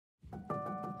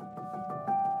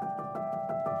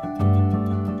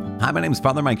Hi, my name is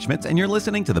Father Mike Schmitz, and you're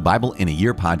listening to the Bible in a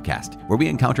Year podcast, where we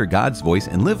encounter God's voice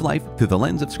and live life through the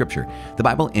lens of Scripture. The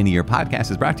Bible in a Year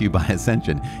podcast is brought to you by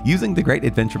Ascension. Using the Great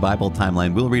Adventure Bible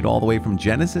timeline, we'll read all the way from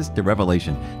Genesis to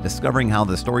Revelation, discovering how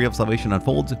the story of salvation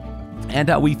unfolds and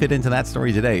how we fit into that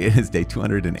story today. It is day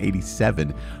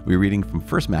 287. We're reading from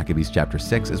 1 Maccabees chapter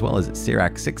 6, as well as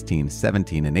Sirach 16,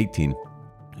 17, and 18.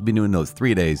 We've been doing those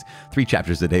 3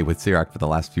 chapters a day with Sirach for the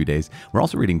last few days. We're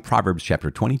also reading Proverbs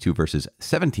chapter 22, verses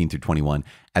 17 through 21.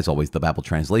 As always, the Bible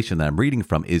translation that I'm reading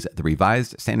from is the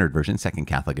Revised Standard Version, Second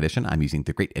Catholic Edition. I'm using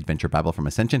the Great Adventure Bible from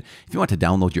Ascension. If you want to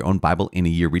download your own Bible in a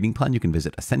Year reading plan, you can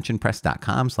visit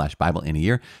ascensionpress.com/Bible in a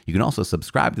Year. You can also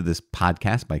subscribe to this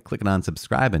podcast by clicking on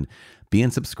subscribe and being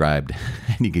subscribed.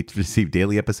 And you get to receive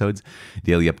daily episodes,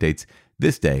 daily updates.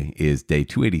 This day is day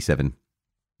 287.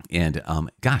 And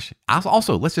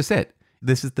also, let's just say it.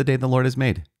 This is the day the Lord has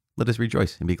made. Let us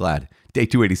rejoice and be glad. Day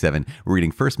 287, we're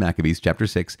reading 1 Maccabees chapter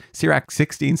 6, Sirach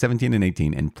 16, 17, and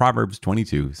 18, and Proverbs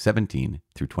 22, 17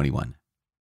 through 21.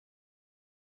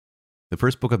 The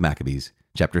first book of Maccabees,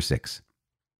 chapter 6.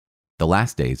 The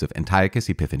last days of Antiochus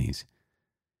Epiphanes.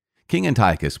 King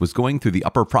Antiochus was going through the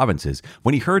upper provinces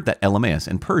when he heard that Elymais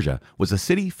in Persia was a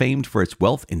city famed for its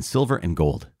wealth in silver and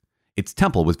gold. Its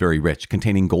temple was very rich,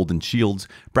 containing golden shields,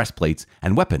 breastplates,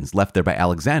 and weapons left there by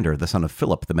Alexander, the son of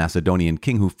Philip, the Macedonian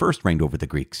king who first reigned over the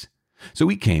Greeks. So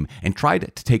he came and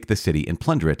tried to take the city and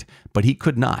plunder it, but he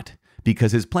could not,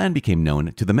 because his plan became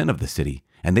known to the men of the city,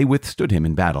 and they withstood him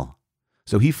in battle.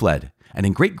 So he fled, and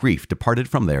in great grief departed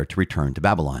from there to return to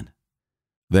Babylon.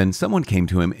 Then someone came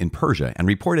to him in Persia and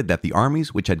reported that the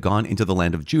armies which had gone into the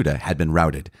land of Judah had been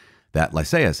routed, that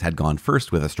Lysias had gone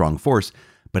first with a strong force,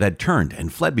 but had turned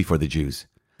and fled before the Jews,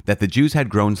 that the Jews had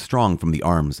grown strong from the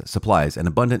arms, supplies, and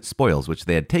abundant spoils which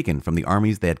they had taken from the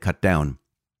armies they had cut down,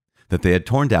 that they had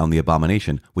torn down the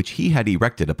abomination which he had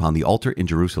erected upon the altar in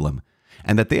Jerusalem,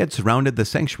 and that they had surrounded the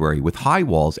sanctuary with high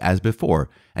walls as before,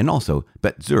 and also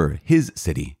Bet-zur, his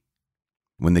city.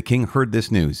 When the king heard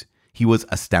this news, he was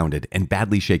astounded and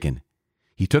badly shaken.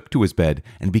 He took to his bed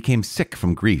and became sick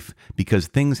from grief, because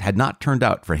things had not turned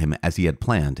out for him as he had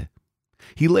planned.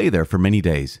 He lay there for many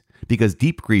days, because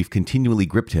deep grief continually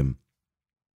gripped him,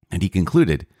 and he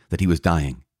concluded that he was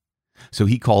dying. So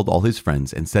he called all his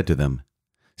friends and said to them,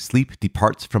 "Sleep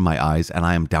departs from my eyes, and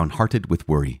I am downhearted with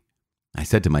worry. I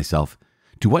said to myself,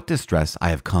 to what distress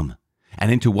I have come,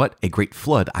 and into what a great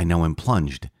flood I now am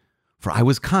plunged. For I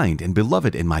was kind and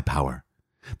beloved in my power.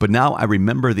 But now I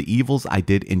remember the evils I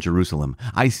did in Jerusalem.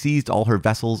 I seized all her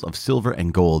vessels of silver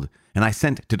and gold, and I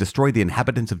sent to destroy the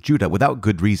inhabitants of Judah without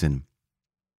good reason.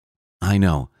 I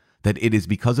know that it is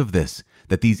because of this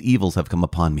that these evils have come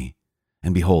upon me,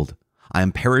 and behold, I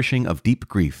am perishing of deep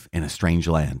grief in a strange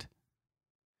land."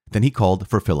 Then he called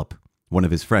for Philip, one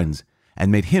of his friends,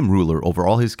 and made him ruler over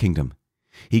all his kingdom.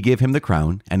 He gave him the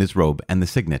crown and his robe and the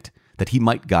signet, that he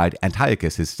might guide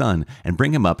Antiochus his son and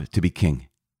bring him up to be king.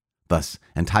 Thus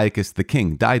Antiochus the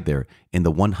king died there in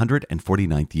the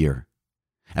 149th year.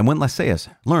 And when Lysias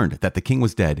learned that the king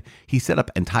was dead, he set up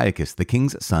Antiochus the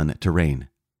king's son to reign.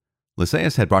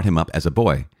 Lysias had brought him up as a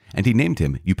boy, and he named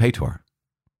him Eupator.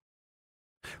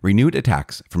 Renewed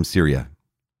attacks from Syria.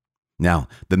 Now,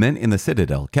 the men in the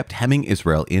citadel kept hemming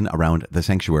Israel in around the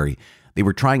sanctuary. They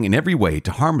were trying in every way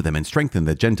to harm them and strengthen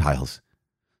the Gentiles.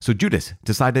 So Judas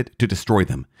decided to destroy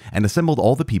them, and assembled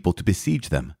all the people to besiege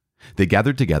them. They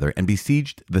gathered together and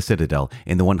besieged the citadel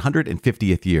in the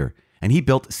 150th year, and he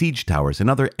built siege towers and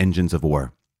other engines of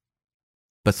war.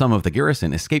 But some of the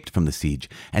garrison escaped from the siege,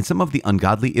 and some of the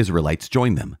ungodly Israelites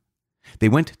joined them. They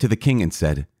went to the king and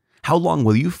said, "How long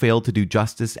will you fail to do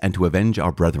justice and to avenge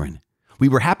our brethren? We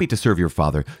were happy to serve your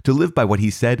father, to live by what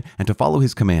he said, and to follow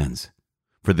his commands.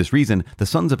 For this reason, the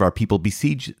sons of our people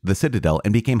besieged the citadel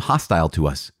and became hostile to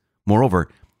us. Moreover,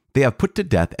 they have put to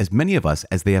death as many of us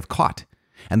as they have caught,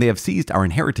 and they have seized our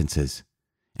inheritances.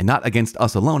 And not against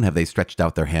us alone have they stretched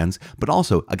out their hands, but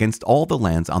also against all the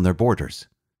lands on their borders.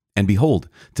 And behold,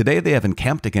 today they have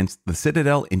encamped against the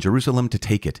citadel in Jerusalem to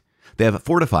take it. They have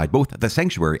fortified both the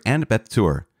sanctuary and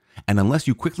Bet-zur, and unless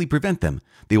you quickly prevent them,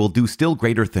 they will do still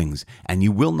greater things, and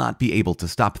you will not be able to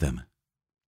stop them."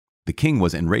 The king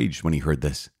was enraged when he heard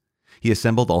this. He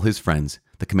assembled all his friends,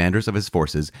 the commanders of his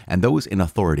forces, and those in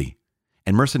authority,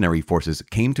 and mercenary forces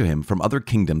came to him from other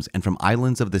kingdoms and from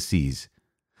islands of the seas.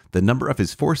 The number of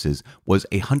his forces was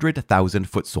 100,000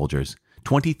 foot soldiers,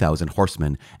 20,000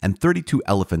 horsemen, and 32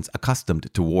 elephants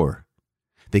accustomed to war.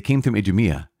 They came from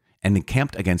Idumea and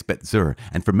encamped against Bet-zur,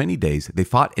 and for many days they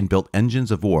fought and built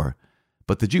engines of war.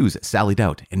 But the Jews sallied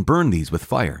out and burned these with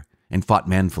fire, and fought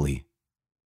manfully.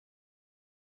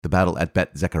 The battle at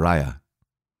Bet-Zechariah.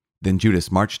 Then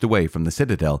Judas marched away from the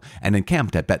citadel and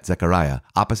encamped at Bet-Zechariah,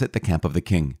 opposite the camp of the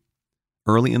king.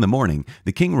 Early in the morning,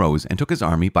 the king rose and took his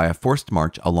army by a forced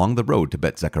march along the road to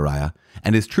Bet-Zechariah,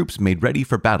 and his troops made ready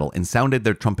for battle and sounded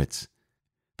their trumpets.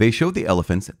 They showed the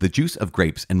elephants the juice of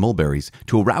grapes and mulberries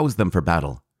to arouse them for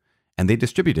battle. And they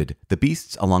distributed the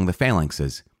beasts along the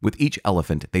phalanxes. With each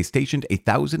elephant they stationed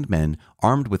 1,000 men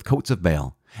armed with coats of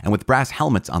mail, and with brass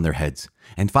helmets on their heads,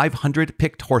 and 500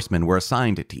 picked horsemen were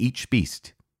assigned to each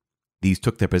beast. These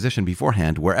took their position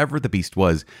beforehand wherever the beast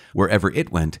was. Wherever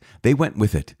it went, they went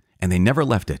with it, and they never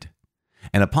left it.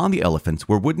 And upon the elephants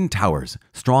were wooden towers,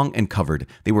 strong and covered.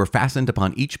 They were fastened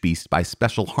upon each beast by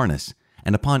special harness,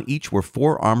 and upon each were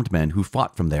 4 armed men who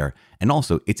fought from there, and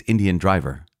also its Indian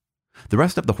driver. The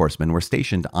rest of the horsemen were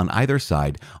stationed on either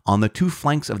side on the 2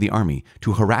 flanks of the army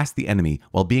to harass the enemy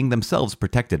while being themselves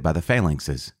protected by the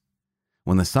phalanxes.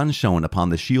 When the sun shone upon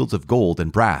the shields of gold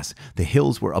and brass, the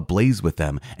hills were ablaze with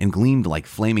them and gleamed like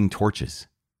flaming torches.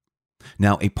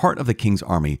 Now a part of the king's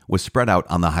army was spread out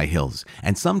on the high hills,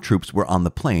 and some troops were on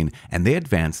the plain, and they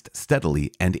advanced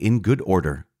steadily and in good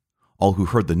order. All who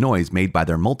heard the noise made by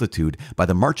their multitude, by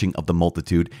the marching of the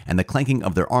multitude, and the clanking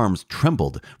of their arms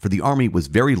trembled, for the army was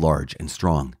very large and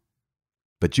strong.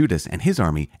 But Judas and his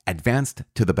army advanced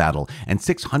to the battle, and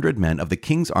 600 men of the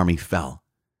king's army fell.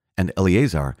 And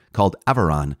Eleazar, called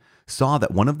Avaran, saw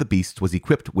that one of the beasts was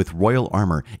equipped with royal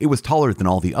armor. It was taller than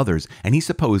all the others, and he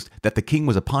supposed that the king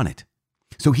was upon it.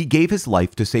 So he gave his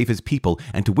life to save his people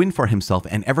and to win for himself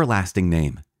an everlasting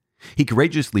name. He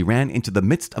courageously ran into the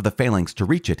midst of the phalanx to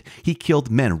reach it. He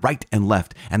killed men right and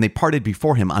left, and they parted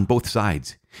before him on both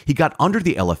sides. He got under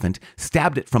the elephant,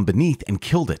 stabbed it from beneath, and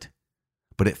killed it.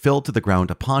 But it fell to the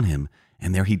ground upon him,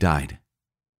 and there he died.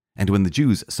 And when the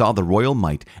Jews saw the royal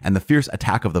might and the fierce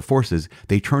attack of the forces,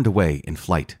 they turned away in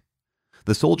flight.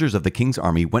 The soldiers of the king's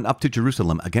army went up to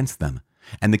Jerusalem against them,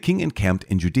 and the king encamped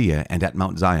in Judea and at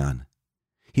Mount Zion.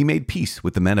 He made peace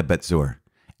with the men of Betzur,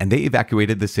 and they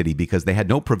evacuated the city because they had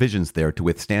no provisions there to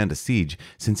withstand a siege,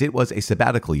 since it was a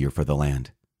sabbatical year for the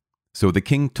land. So the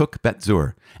king took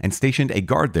Betzur and stationed a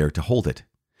guard there to hold it.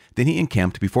 Then he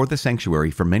encamped before the sanctuary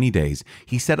for many days.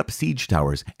 He set up siege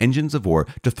towers, engines of war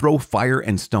to throw fire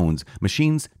and stones,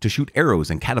 machines to shoot arrows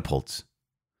and catapults.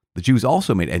 The Jews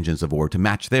also made engines of war to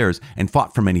match theirs and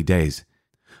fought for many days.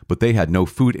 But they had no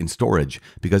food in storage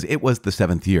because it was the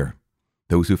 7th year.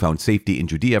 Those who found safety in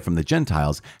Judea from the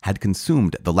Gentiles had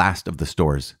consumed the last of the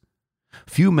stores.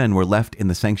 Few men were left in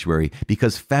the sanctuary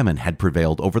because famine had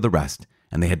prevailed over the rest,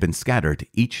 and they had been scattered,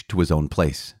 each to his own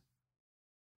place.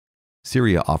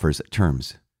 Syria offers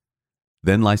terms.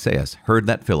 Then Lysias heard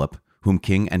that Philip, whom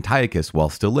King Antiochus, while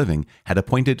still living, had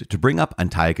appointed to bring up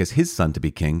Antiochus his son to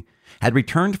be king, had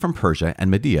returned from Persia and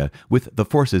Media with the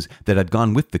forces that had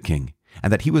gone with the king,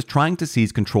 and that he was trying to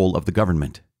seize control of the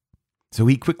government. So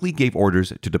he quickly gave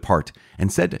orders to depart,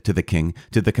 and said to the king,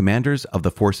 to the commanders of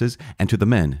the forces, and to the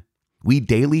men, "We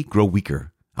daily grow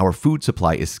weaker. Our food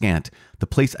supply is scant, the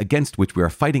place against which we are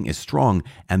fighting is strong,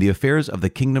 and the affairs of the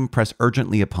kingdom press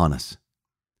urgently upon us.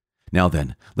 Now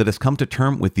then, let us come to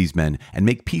term with these men, and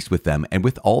make peace with them and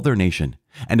with all their nation,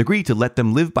 and agree to let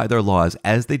them live by their laws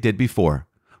as they did before.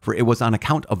 For it was on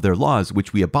account of their laws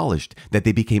which we abolished that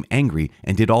they became angry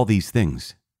and did all these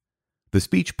things." The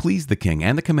speech pleased the king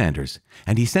and the commanders,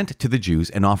 and he sent to the Jews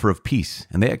an offer of peace,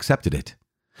 and they accepted it.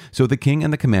 So the king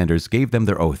and the commanders gave them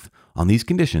their oath. On these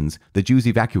conditions, the Jews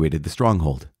evacuated the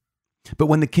stronghold. But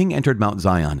when the king entered Mount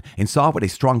Zion and saw what a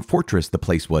strong fortress the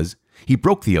place was, he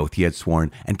broke the oath he had sworn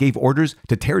and gave orders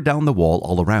to tear down the wall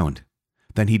all around.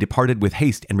 Then he departed with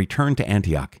haste and returned to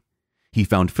Antioch. He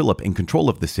found Philip in control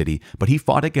of the city, but he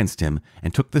fought against him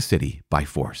and took the city by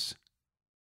force.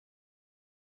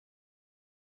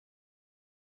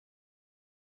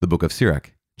 The Book of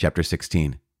Sirach, chapter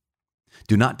 16.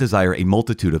 Do not desire a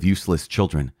multitude of useless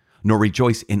children, nor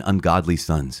rejoice in ungodly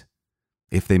sons.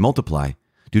 If they multiply,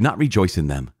 do not rejoice in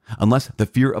them, unless the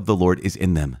fear of the Lord is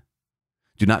in them.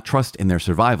 Do not trust in their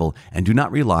survival, and do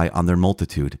not rely on their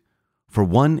multitude. For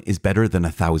one is better than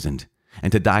 1,000,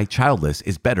 and to die childless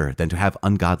is better than to have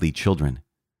ungodly children.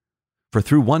 For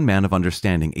through one man of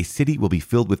understanding a city will be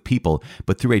filled with people,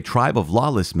 but through a tribe of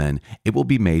lawless men it will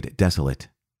be made desolate.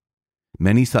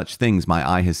 Many such things my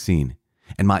eye has seen,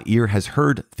 and my ear has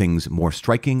heard things more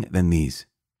striking than these.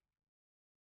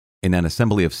 In an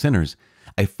assembly of sinners,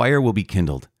 a fire will be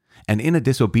kindled, and in a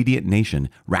disobedient nation,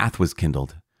 wrath was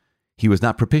kindled. He was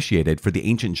not propitiated for the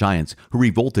ancient giants who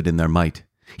revolted in their might.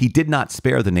 He did not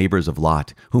spare the neighbors of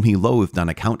Lot, whom he loathed on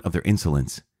account of their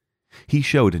insolence. He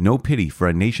showed no pity for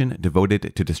a nation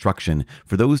devoted to destruction,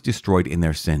 for those destroyed in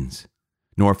their sins.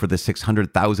 nor for the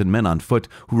 600,000 men on foot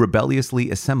who rebelliously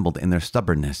assembled in their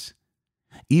stubbornness.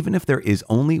 Even if there is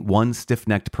only one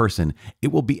stiff-necked person,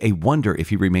 it will be a wonder if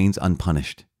he remains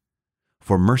unpunished.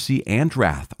 For mercy and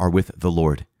wrath are with the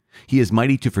Lord. He is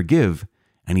mighty to forgive,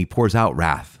 and he pours out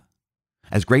wrath.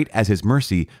 As great as his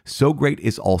mercy, so great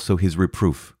is also his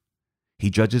reproof. He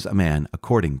judges a man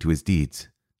according to his deeds.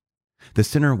 The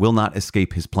sinner will not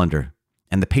escape his plunder,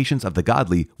 and the patience of the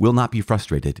godly will not be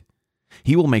frustrated.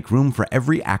 He will make room for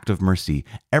every act of mercy.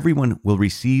 Everyone will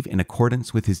receive in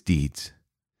accordance with his deeds.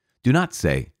 Do not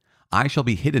say, I shall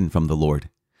be hidden from the Lord,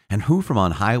 and who from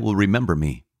on high will remember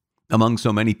me? Among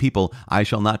so many people I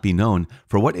shall not be known,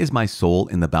 for what is my soul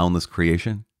in the boundless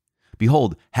creation?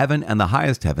 Behold, heaven and the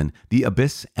highest heaven, the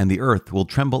abyss and the earth will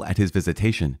tremble at his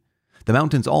visitation. The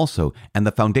mountains also and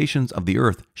the foundations of the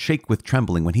earth shake with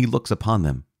trembling when he looks upon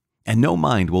them. And no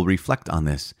mind will reflect on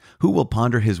this. Who will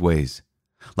ponder his ways?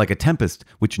 Like a tempest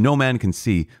which no man can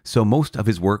see, so most of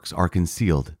his works are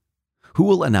concealed. Who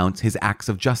will announce his acts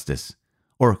of justice?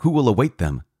 Or who will await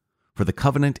them? For the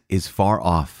covenant is far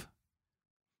off.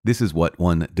 This is what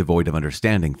one devoid of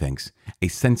understanding thinks. A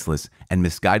senseless and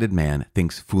misguided man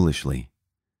thinks foolishly.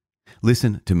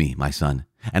 Listen to me, my son,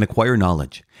 and acquire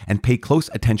knowledge, and pay close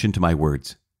attention to my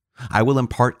words. I will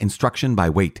impart instruction by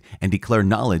weight and declare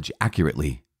knowledge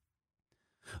accurately.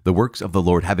 The works of the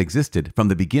Lord have existed from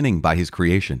the beginning by his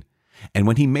creation, and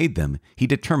when he made them, he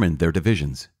determined their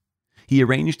divisions. He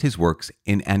arranged his works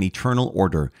in an eternal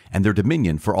order and their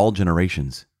dominion for all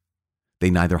generations. They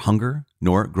neither hunger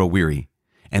nor grow weary,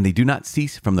 and they do not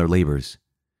cease from their labors.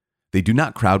 They do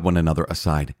not crowd one another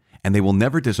aside, and they will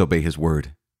never disobey his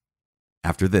word.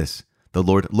 After this, the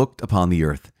Lord looked upon the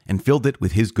earth and filled it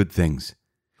with his good things.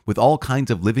 With all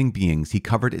kinds of living beings he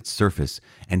covered its surface,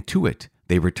 and to it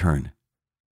they return.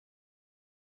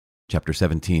 Chapter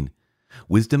 17.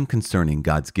 Wisdom concerning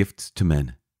God's gifts to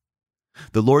men.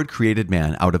 The Lord created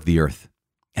man out of the earth,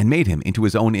 and made him into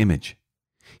his own image.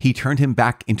 He turned him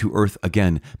back into earth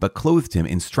again, but clothed him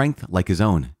in strength like his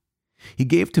own. He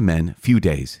gave to men few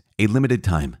days, a limited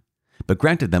time, but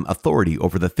granted them authority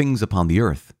over the things upon the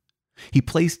earth. He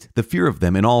placed the fear of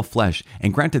them in all flesh,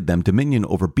 and granted them dominion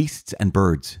over beasts and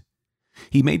birds.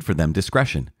 He made for them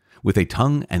discretion. With a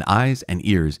tongue and eyes and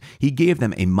ears, he gave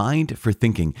them a mind for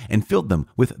thinking, and filled them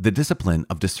with the discipline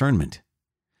of discernment.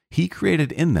 He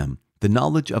created in them the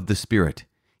knowledge of the Spirit.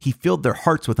 He filled their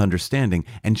hearts with understanding,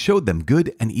 and showed them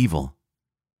good and evil.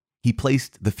 He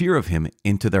placed the fear of him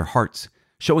into their hearts,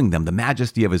 showing them the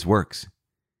majesty of his works.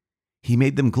 He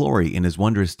made them glory in his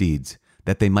wondrous deeds,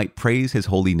 that they might praise his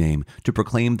holy name, to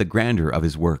proclaim the grandeur of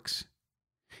his works.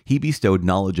 He bestowed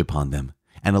knowledge upon them,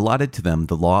 and allotted to them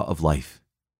the law of life.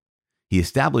 He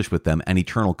established with them an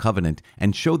eternal covenant,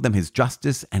 and showed them his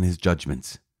justice and his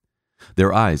judgments.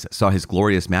 Their eyes saw his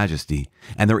glorious majesty,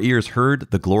 and their ears heard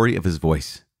the glory of his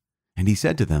voice. And he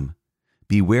said to them,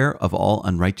 Beware of all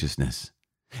unrighteousness.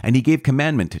 And he gave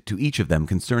commandment to each of them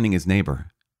concerning his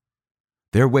neighbor.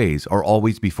 Their ways are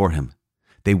always before him.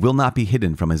 They will not be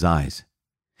hidden from his eyes.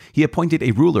 He appointed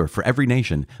a ruler for every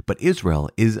nation, but Israel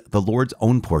is the Lord's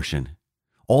own portion.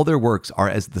 All their works are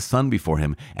as the sun before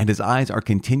him, and his eyes are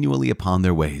continually upon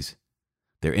their ways.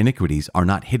 Their iniquities are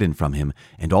not hidden from him,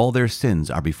 and all their sins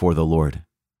are before the Lord.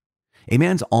 A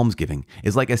man's almsgiving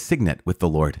is like a signet with the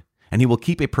Lord, and he will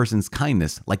keep a person's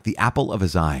kindness like the apple of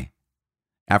his eye.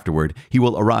 Afterward, he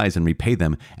will arise and repay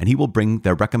them, and he will bring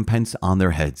their recompense on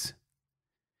their heads.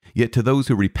 Yet to those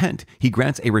who repent, he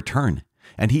grants a return,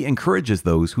 and he encourages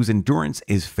those whose endurance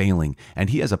is failing, and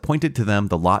he has appointed to them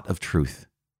the lot of truth.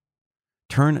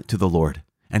 Turn to the Lord,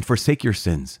 and forsake your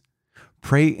sins.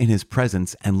 Pray in his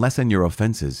presence, and lessen your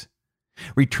offenses.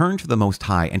 Return to the Most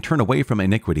High, and turn away from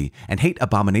iniquity, and hate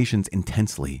abominations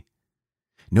intensely.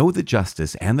 Know the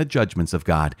justice and the judgments of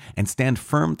God, and stand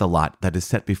firm the lot that is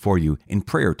set before you in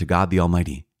prayer to God the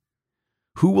Almighty.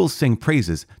 Who will sing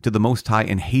praises to the Most High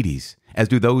in Hades, as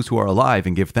do those who are alive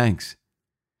and give thanks?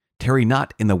 Tarry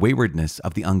not in the waywardness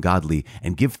of the ungodly,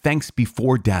 and give thanks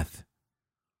before death.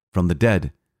 From the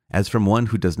dead, as from one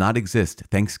who does not exist,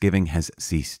 thanksgiving has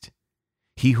ceased.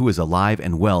 He who is alive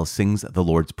and well sings the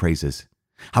Lord's praises.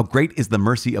 How great is the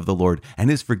mercy of the Lord, and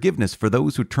his forgiveness for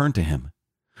those who turn to him.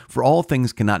 For all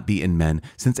things cannot be in men,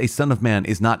 since a son of man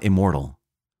is not immortal.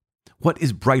 What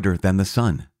is brighter than the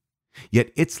sun?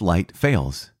 Yet its light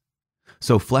fails.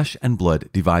 So flesh and blood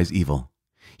devise evil.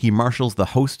 He marshals the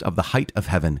host of the height of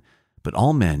heaven, but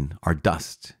all men are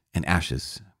dust and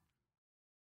ashes.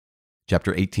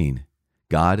 Chapter 18.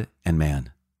 God and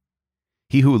Man.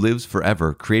 He who lives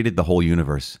forever created the whole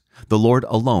universe. The Lord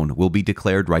alone will be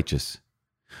declared righteous.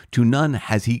 To none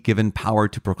has he given power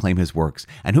to proclaim his works,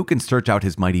 and who can search out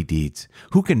his mighty deeds?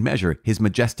 Who can measure his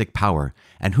majestic power,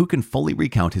 and who can fully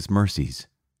recount his mercies?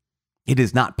 It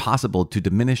is not possible to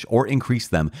diminish or increase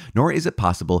them, nor is it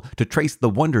possible to trace the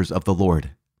wonders of the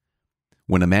Lord.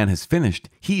 When a man has finished,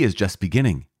 he is just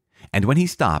beginning, and when he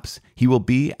stops, he will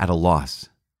be at a loss.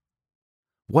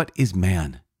 What is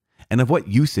man, and of what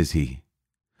use is he?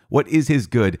 What is his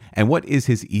good, and what is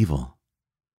his evil?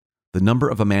 The number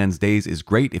of a man's days is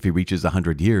great if he reaches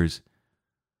 100 years.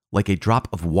 Like a drop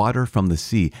of water from the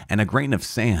sea and a grain of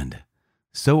sand,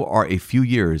 so are a few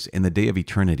years in the day of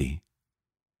eternity.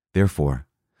 Therefore,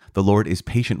 the Lord is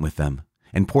patient with them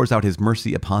and pours out his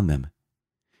mercy upon them.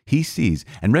 He sees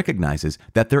and recognizes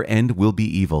that their end will be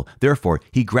evil. Therefore,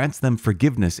 he grants them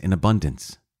forgiveness in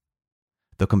abundance.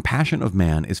 The compassion of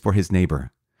man is for his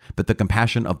neighbor, but the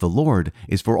compassion of the Lord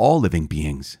is for all living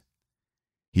beings.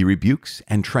 He rebukes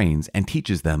and trains and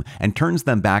teaches them and turns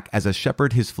them back as a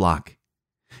shepherd his flock.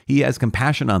 He has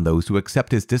compassion on those who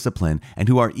accept his discipline and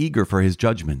who are eager for his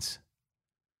judgments.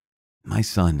 My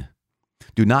son,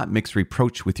 do not mix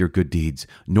reproach with your good deeds,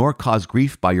 nor cause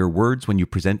grief by your words when you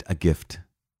present a gift.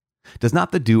 Does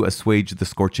not the dew assuage the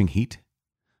scorching heat?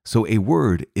 So a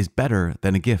word is better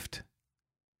than a gift.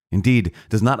 Indeed,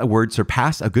 does not a word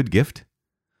surpass a good gift?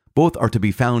 Both are to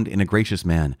be found in a gracious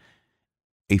man.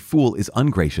 A fool is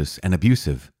ungracious and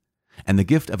abusive, and the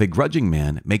gift of a grudging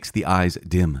man makes the eyes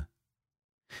dim.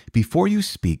 Before you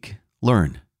speak,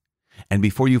 learn, and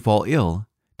before you fall ill,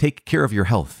 take care of your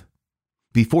health.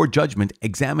 Before judgment,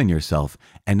 examine yourself,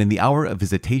 and in the hour of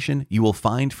visitation you will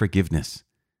find forgiveness.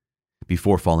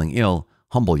 Before falling ill,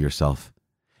 humble yourself,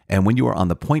 and when you are on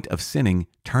the point of sinning,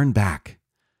 turn back.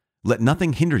 Let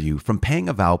nothing hinder you from paying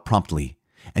a vow promptly,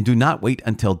 and do not wait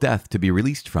until death to be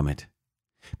released from it.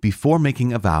 Before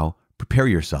making a vow, prepare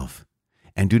yourself,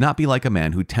 and do not be like a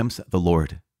man who tempts the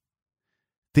Lord.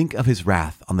 Think of his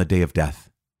wrath on the day of death,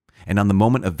 and on the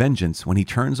moment of vengeance when he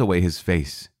turns away his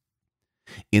face.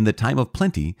 In the time of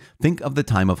plenty, think of the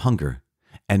time of hunger,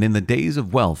 and in the days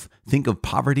of wealth, think of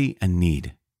poverty and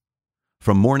need.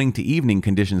 From morning to evening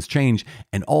conditions change,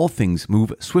 and all things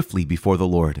move swiftly before the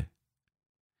Lord.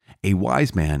 A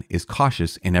wise man is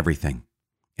cautious in everything,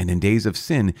 and in days of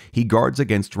sin he guards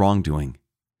against wrongdoing.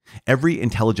 Every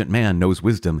intelligent man knows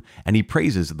wisdom, and he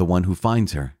praises the one who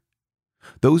finds her.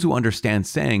 Those who understand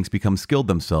sayings become skilled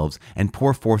themselves and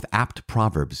pour forth apt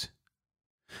proverbs.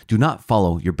 Do not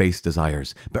follow your base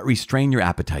desires, but restrain your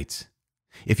appetites.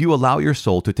 If you allow your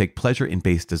soul to take pleasure in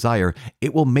base desire,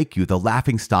 it will make you the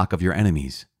laughingstock of your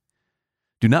enemies.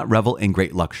 Do not revel in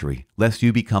great luxury, lest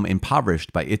you become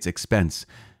impoverished by its expense.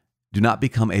 Do not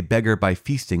become a beggar by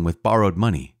feasting with borrowed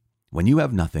money, when you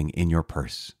have nothing in your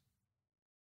purse.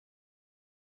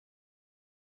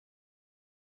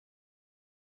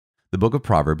 The book of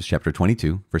Proverbs, chapter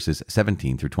 22, verses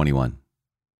 17 through 21.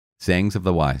 Sayings of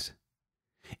the wise.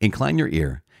 Incline your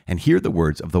ear and hear the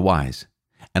words of the wise,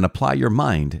 and apply your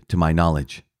mind to my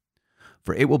knowledge.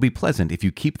 For it will be pleasant if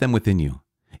you keep them within you,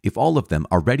 if all of them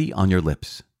are ready on your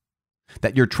lips.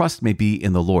 That your trust may be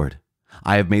in the Lord.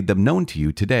 I have made them known to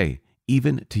you today,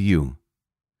 even to you.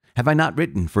 Have I not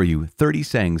written for you 30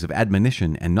 sayings of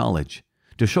admonition and knowledge,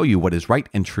 to show you what is right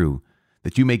and true,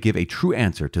 that you may give a true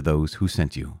answer to those who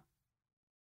sent you?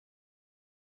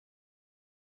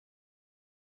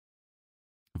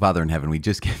 Father in heaven, we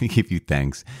just give you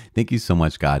thanks. Thank you so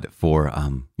much, God, for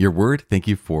your word. Thank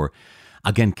you for,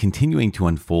 again, continuing to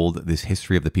unfold this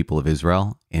history of the people of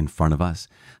Israel in front of us.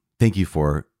 Thank you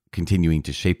for continuing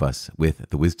to shape us with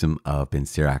the wisdom of Ben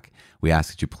Sirach. We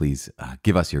ask that you please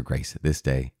give us your grace this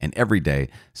day and every day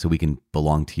so we can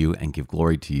belong to you and give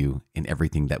glory to you in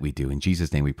everything that we do. In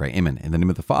Jesus' name we pray, amen. In the name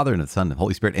of the Father, and of the Son, and the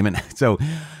Holy Spirit, amen. So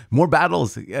more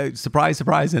battles, surprise,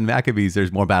 surprise, in Maccabees,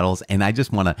 there's more battles. And I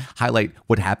just want to highlight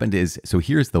what happened is, so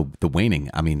here's the waning.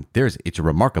 I mean, it's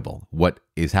remarkable what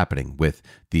is happening with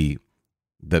the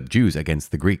Jews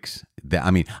against the Greeks.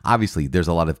 Obviously, there's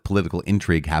a lot of political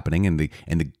intrigue happening, and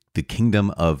the kingdom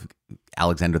of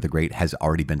Alexander the Great has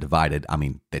already been divided.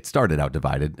 It started out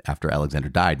divided after Alexander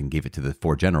died and gave it to the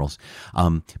 4 generals.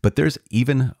 But there's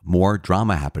even more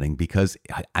drama happening because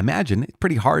I imagine it's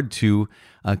pretty hard to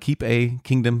keep a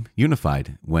kingdom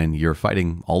unified when you're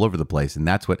fighting all over the place. And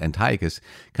that's what Antiochus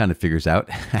kind of figures out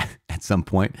at some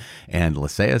point, and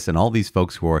Lysias and all these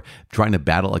folks who are trying to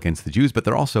battle against the Jews, but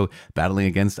they're also battling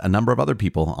against a number of other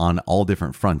people on all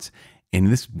different fronts. In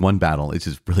this one battle, it's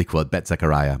just really cool. Bet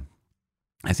Zechariah,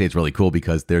 I say it's really cool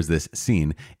because there's this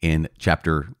scene in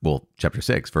chapter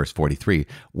 6, verse 43,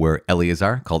 where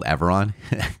Eleazar, called Averon,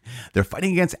 they're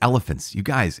fighting against elephants. You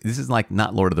guys, this is like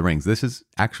not Lord of the Rings. This is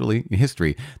actually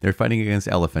history. They're fighting against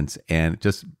elephants, and it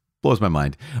just blows my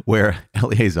mind, where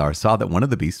Eleazar saw that one of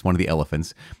the beasts, one of the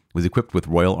elephants, was equipped with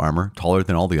royal armor, taller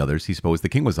than all the others. He supposed the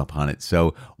king was upon it.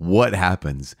 So what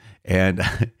happens? And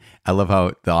I love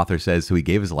how the author says, so he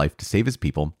gave his life to save his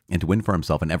people and to win for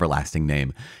himself an everlasting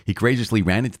name. He courageously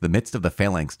ran into the midst of the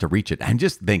phalanx to reach it. And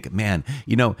just think, man,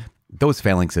 those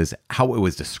phalanxes, how it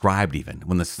was described even,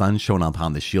 when the sun shone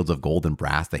upon the shields of gold and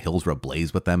brass, the hills were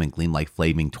ablaze with them and gleamed like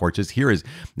flaming torches. Here is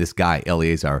this guy,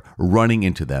 Eleazar, running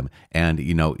into them and,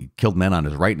 killed men on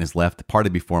his right and his left,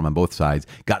 parted before him on both sides,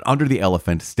 got under the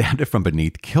elephant, stabbed it from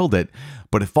beneath, killed it,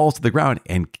 but it falls to the ground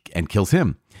and kills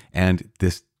him. And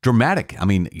this dramatic. I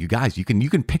mean, you guys, you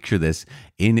can picture this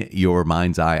in your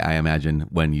mind's eye, I imagine,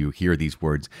 when you hear these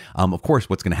words. Of course,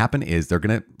 what's going to happen is they're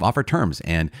going to offer terms.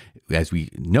 And as we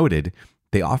noted,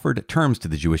 they offered terms to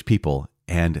the Jewish people.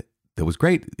 And that was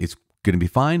great. It's going to be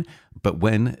fine. But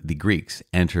when the Greeks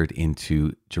entered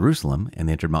into Jerusalem and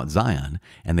they entered Mount Zion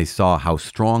and they saw how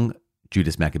strong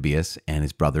Judas Maccabeus and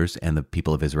his brothers and the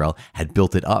people of Israel had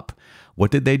built it up, what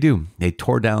did they do?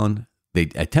 They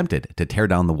attempted to tear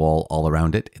down the wall all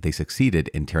around it. They succeeded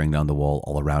in tearing down the wall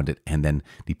all around it and then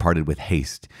departed with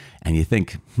haste. And you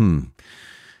think,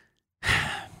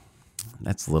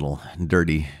 that's a little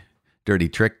dirty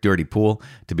trick, dirty pool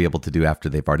to be able to do after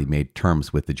they've already made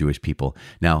terms with the Jewish people.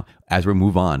 Now, as we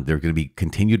move on, there are going to be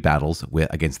continued battles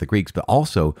against the Greeks, but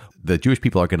also the Jewish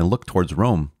people are going to look towards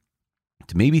Rome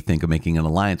to maybe think of making an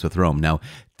alliance with Rome. Now,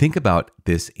 think about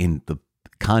this in the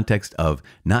context of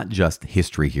not just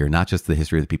history here, not just the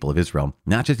history of the people of Israel,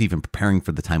 not just even preparing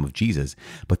for the time of Jesus,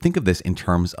 but think of this in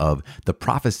terms of the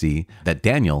prophecy that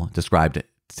Daniel described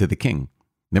to the king.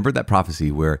 Remember that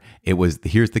prophecy where it was,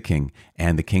 here's the king,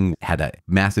 and the king had a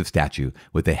massive statue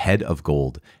with a head of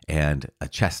gold and a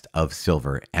chest of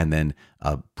silver, and then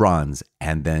bronze,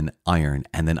 and then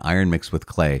iron mixed with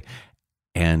clay.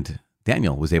 And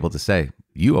Daniel was able to say,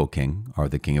 you, O king, are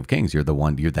the king of kings. You're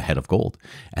the head of gold.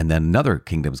 And then another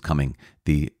kingdom is coming,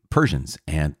 the Persians,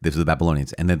 and this is the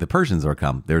Babylonians. And then the Persians are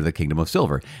come. They're the kingdom of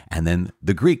silver. And then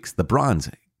the Greeks, the bronze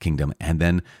kingdom, and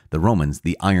then the Romans,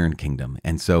 the iron kingdom.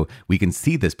 And so we can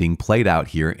see this being played out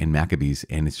here in Maccabees.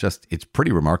 And it's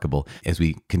pretty remarkable as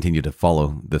we continue to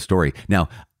follow the story. Now,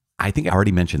 I think I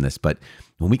already mentioned this, but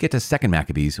when we get to Second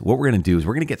Maccabees, what we're going to do is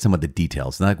we're going to get some of the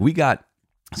details. Like we got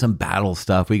some battle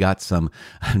stuff. We got some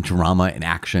drama and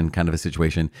action kind of a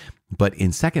situation. But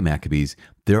in Second Maccabees,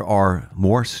 there are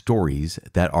more stories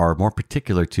that are more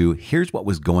particular to here's what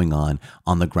was going on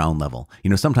the ground level.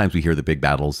 Sometimes we hear the big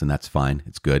battles and that's fine.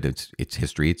 It's good. It's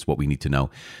history. It's what we need to know.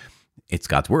 It's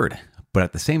God's word. But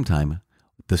at the same time,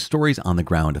 the stories on the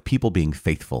ground of people being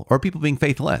faithful or people being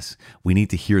faithless, we need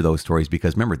to hear those stories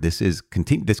because remember, this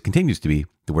continues to be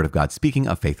the word of God. Speaking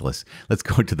of faithless, let's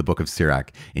go to the book of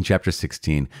Sirach in chapter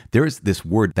 16. There is this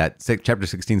word that chapter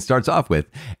 16 starts off with,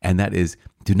 and that is,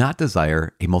 do not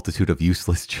desire a multitude of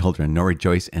useless children, nor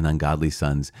rejoice in ungodly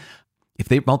sons. If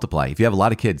they multiply, if you have a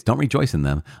lot of kids, don't rejoice in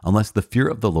them unless the fear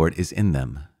of the Lord is in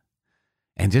them.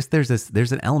 And just there's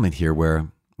an element here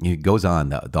where it goes on,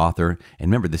 the author, and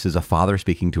remember, this is a father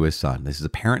speaking to his son. This is a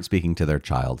parent speaking to their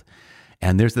child.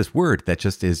 And there's this word that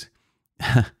just is,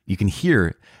 you can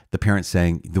hear the parent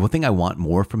saying, the one thing I want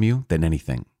more from you than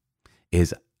anything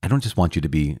is I don't just want you to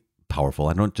be powerful.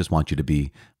 I don't just want you to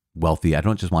be wealthy. I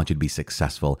don't just want you to be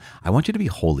successful. I want you to be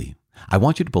holy. I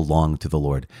want you to belong to the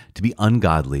Lord. To be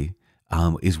ungodly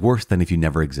is worse than if you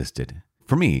never existed.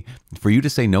 For me, for you to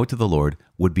say no to the Lord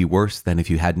would be worse than if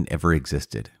you hadn't ever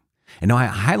existed. And now I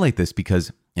highlight this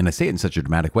because, and I say it in such a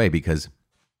dramatic way, because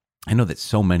I know that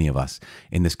so many of us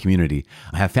in this community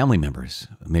have family members.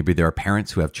 Maybe there are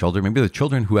parents who have children. Maybe there are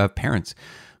children who have parents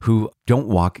who don't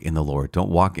walk in the Lord, don't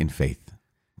walk in faith.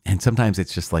 And sometimes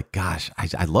it's just like, gosh,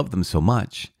 I love them so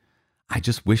much. I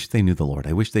just wish they knew the Lord.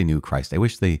 I wish they knew Christ. I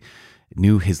wish they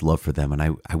knew his love for them. And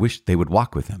I wish they would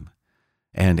walk with him.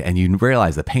 And you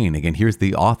realize the pain. Again, here's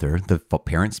the author, the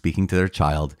parent speaking to their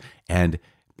child. And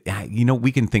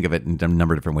we can think of it in a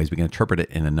number of different ways. We can interpret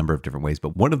it in a number of different ways.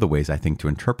 But one of the ways I think to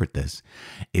interpret this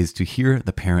is to hear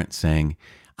the parent saying,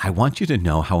 I want you to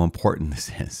know how important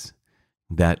this is.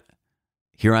 That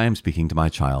here I am speaking to my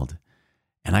child,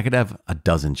 and I could have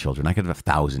 12 children. I could have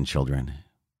 1,000 children.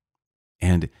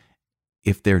 And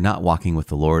if they're not walking with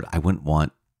the Lord, I wouldn't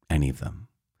want any of them.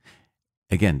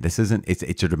 Again,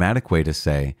 it's a dramatic way to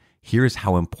say, here's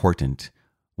how important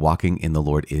walking in the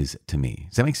Lord is to me.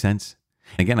 Does that make sense?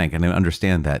 Again, I can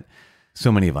understand that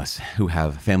So many of us who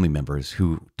have family members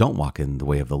who don't walk in the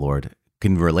way of the Lord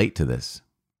can relate to this.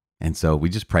 And so we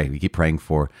just pray. We keep praying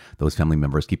for those family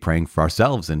members, keep praying for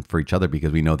ourselves and for each other,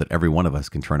 because we know that every one of us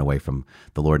can turn away from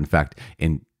the Lord. In fact,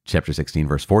 in chapter 16,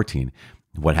 verse 14,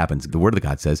 what happens? The word of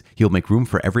God says, He'll make room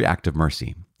for every act of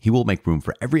mercy. He will make room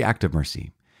for every act of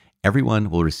mercy. Everyone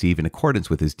will receive in accordance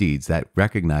with his deeds. That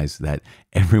recognize that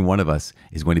every one of us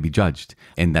is going to be judged.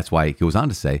 And that's why he goes on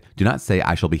to say, do not say,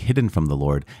 I shall be hidden from the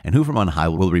Lord, and who from on high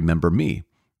will remember me?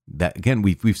 That again,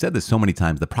 we've said this so many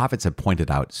times. The prophets have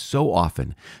pointed out so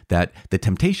often that the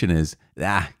temptation is,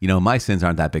 my sins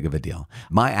aren't that big of a deal.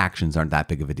 My actions aren't that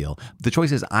big of a deal. The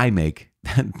choices I make,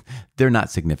 they're not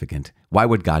significant. Why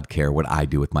would God care what I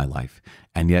do with my life?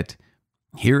 And yet,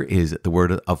 here is the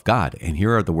word of God, and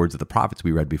here are the words of the prophets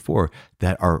we read before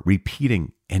that are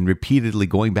repeating and repeatedly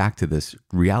going back to this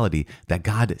reality that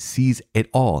God sees it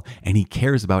all and He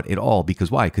cares about it all. Because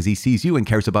why? Because He sees you and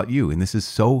cares about you. And this is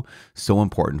so, so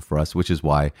important for us, which is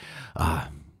why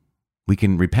we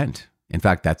can repent. In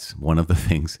fact, that's one of the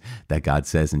things that God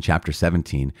says in chapter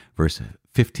 17, verse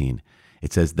 15.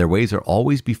 It says, their ways are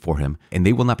always before Him, and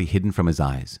they will not be hidden from His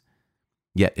eyes.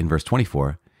 Yet in verse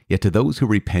 24, yet to those who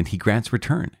repent, He grants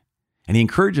return. And He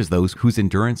encourages those whose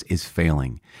endurance is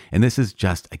failing. And this is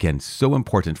just, again, so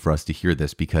important for us to hear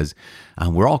this, because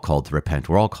we're all called to repent.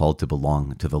 We're all called to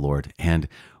belong to the Lord. And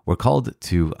we're called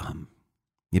to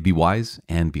be wise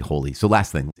and be holy. So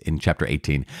last thing, in chapter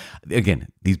 18, again,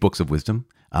 these books of wisdom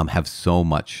have so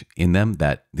much in them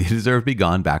that they deserve to be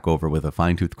gone back over with a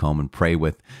fine-tooth comb and pray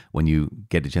with when you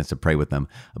get a chance to pray with them.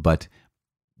 But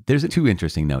there's two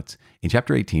interesting notes. In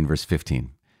chapter 18, verse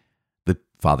 15, the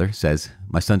Father says,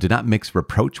 my son, do not mix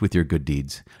reproach with your good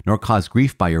deeds, nor cause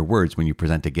grief by your words when you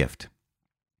present a gift.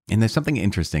 And there's something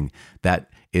interesting that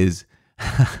is,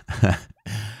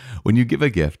 when you give a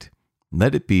gift,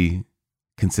 let it be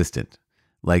consistent.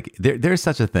 Like there's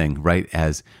such a thing, right,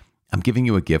 as I'm giving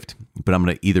you a gift, but I'm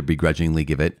going to either begrudgingly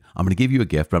give it. I'm going to give you a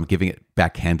gift, but I'm giving it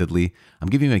backhandedly. I'm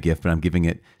giving you a gift, but I'm giving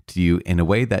it to you in a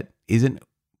way that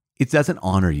it doesn't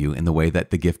honor you in the way that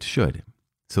the gift should.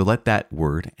 So let that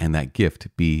word and that gift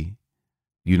be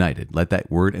united. Let that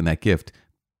word and that gift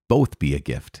both be a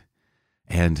gift.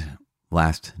 And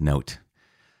last note,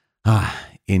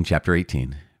 in chapter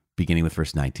 18, beginning with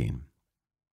verse 19,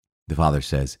 the Father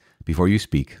says, before you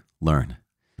speak, learn.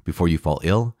 Before you fall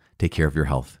ill, take care of your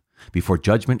health. Before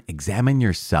judgment, examine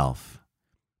yourself.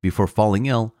 Before falling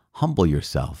ill, humble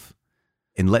yourself.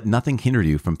 And let nothing hinder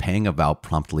you from paying a vow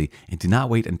promptly, and do not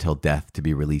wait until death to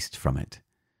be released from it.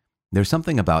 There's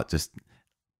something about just,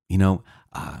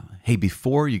 hey,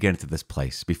 before you get into this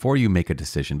place, before you make a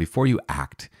decision, before you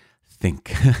act,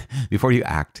 think. Before you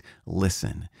act,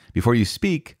 listen. Before you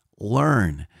speak,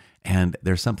 learn. And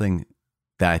there's something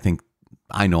that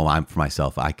I know for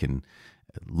myself, I can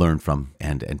learn from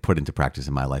and put into practice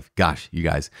in my life. Gosh, you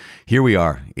guys, here we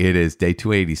are. It is day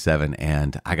 287,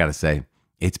 and I got to say,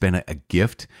 it's been a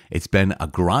gift. It's been a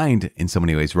grind in so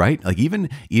many ways, right? Like even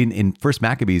in First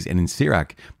Maccabees and in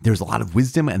Sirach, there's a lot of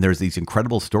wisdom and there's these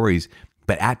incredible stories,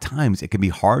 but at times it can be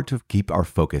hard to keep our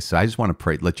focus. So I just want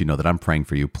to let you know that I'm praying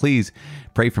for you. Please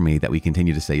pray for me that we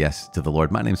continue to say yes to the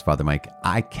Lord. My name's Father Mike.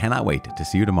 I cannot wait to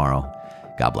see you tomorrow.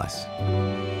 God bless.